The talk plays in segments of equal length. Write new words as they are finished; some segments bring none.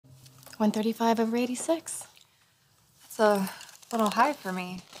135/86. That's a little high for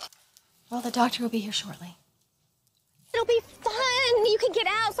me. Well, the doctor will be here shortly. It'll be fun. You can get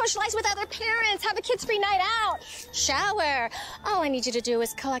out, socialize with other parents, have a kids-free night out, shower. All I need you to do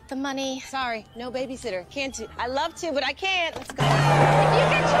is collect the money. Sorry, no babysitter. Can't do. I love to, but I can't. Let's go. If you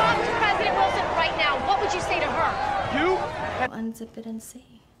could talk to President Wilson right now, what would you say to her? You? Unzip it and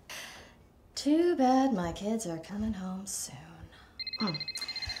see. Too bad my kids are coming home soon.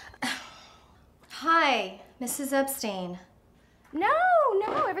 Hi, Mrs. Epstein. No,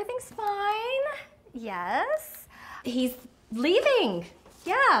 everything's fine. Yes. He's leaving.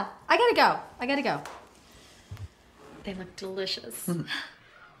 Yeah, I gotta go. They look delicious.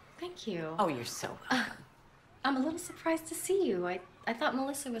 Thank you. Oh, you're so welcome. I'm a little surprised to see you. I thought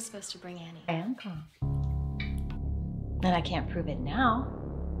Melissa was supposed to bring Annie. I am calm. And I can't prove it now.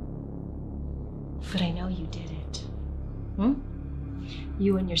 But I know you did it.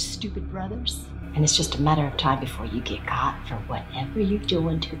 You and your stupid brothers. And it's just a matter of time before you get caught for whatever you're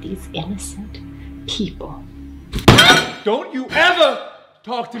doing to these innocent people. Don't you ever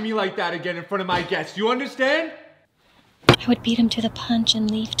talk to me like that again in front of my guests. You understand? I would beat him to the punch and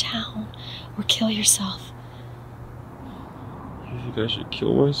leave town. Or kill yourself. You think I should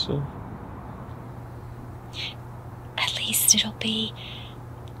kill myself? At least it'll be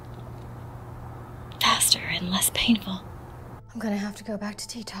faster and less painful. I'm gonna have to go back to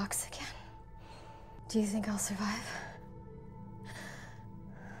detox again. Do you think I'll survive?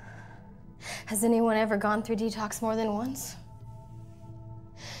 Has anyone ever gone through detox more than once?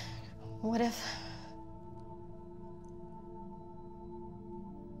 What if...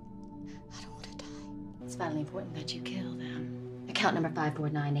 I don't want to die. It's vitally important that you kill them. Account number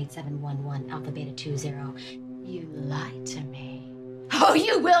 5498711, Alpha Beta 20. You lied to me. Oh,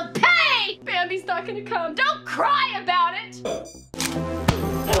 you will pay! Bambi's not gonna come. Don't cry about it!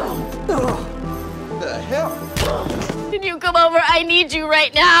 The hell? Can you come over? I need you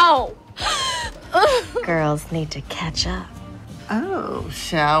right now. Girls need to catch up. Oh,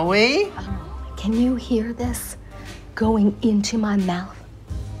 shall we? Can you hear this going into my mouth?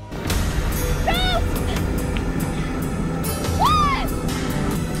 No! What?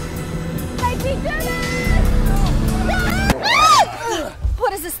 Make me do this! No!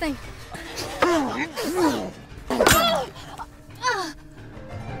 What is this thing?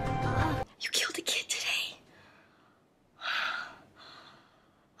 You killed a kid today.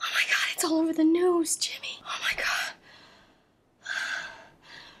 Oh my God, it's all over the news, Jimmy. Oh my God.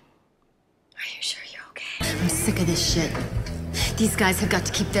 Are you sure you're okay? I'm sick of this shit. These guys have got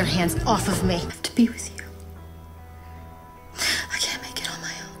to keep their hands off of me. I have to be with you. I can't make it on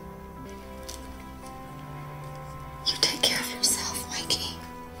my own. You take care of yourself, Mikey.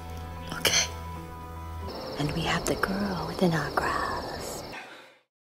 Okay? And we have the girl within our grasp.